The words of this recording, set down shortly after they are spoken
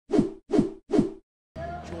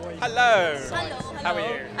Hello. Hello. How are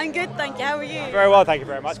you? I'm good, thank you. How are you? Very well, thank you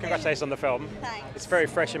very much. Congratulations on the film. Thanks. It's very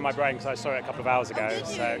fresh in my brain because I saw it a couple of hours ago. Did you?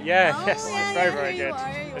 So yeah, Oh, yes, yeah, it's very, yeah, very here you good. are,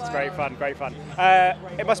 here you It's are. great fun, great fun.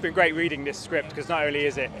 It must have been great reading this script because not only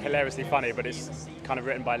is it hilariously funny, but it's kind of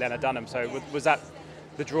written by Lena Dunham. So was that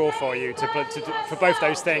the draw for you for both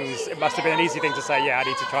those things? It must have been an easy thing to say. Yeah, I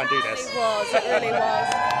need to try and do this. It really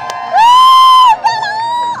was.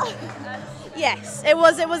 Yes, it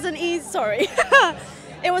was an easy. Sorry,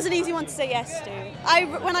 it was an easy one to say yes to.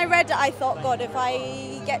 When I read it, I thought, God, if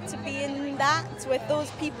I get to be in that with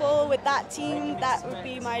those people, with that team, that would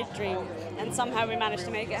be my dream. And somehow we managed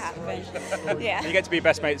to make it happen. Yeah. You get to be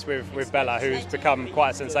best mates with Bella, who's become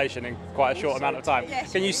quite a sensation in quite a short amount of time.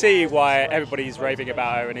 Yes. Can you see why everybody's raving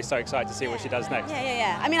about her and is so excited to see what she does next?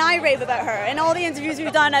 Yeah. I mean, I rave about her. In all the interviews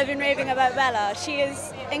we've done, I've been raving about Bella. She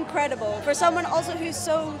is incredible. For someone also who's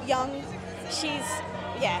so young,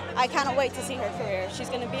 I cannot wait to see her career. She's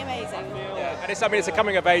going to be amazing. Yeah, and it's a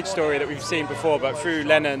coming of age story that we've seen before, but through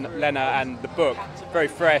Lena and the book, very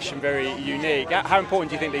fresh and very unique. How important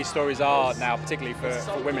do you think these stories are now, particularly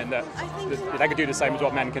for women, that they can do the same as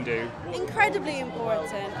what men can do? Incredibly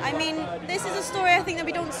important. I mean, this is a story I think that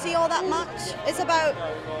we don't see all that much. It's about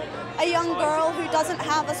a young girl who doesn't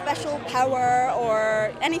have a special power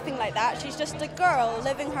or anything like that. She's just a girl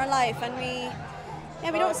living her life, and we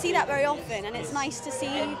don't see that very often, and it's nice to see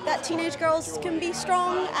that teenage girls can be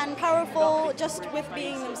strong and powerful just with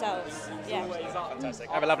being themselves. Yeah. Fantastic.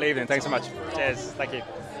 Have a lovely evening. Thanks so much. Cheers. Thank you.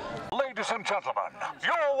 Ladies and gentlemen,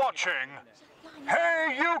 you're watching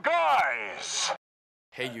Hey You Guys!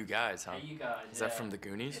 Hey You Guys, huh? Hey, you guys. Is that from the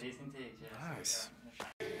Goonies? It is indeed, yes. Nice.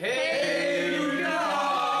 Hey!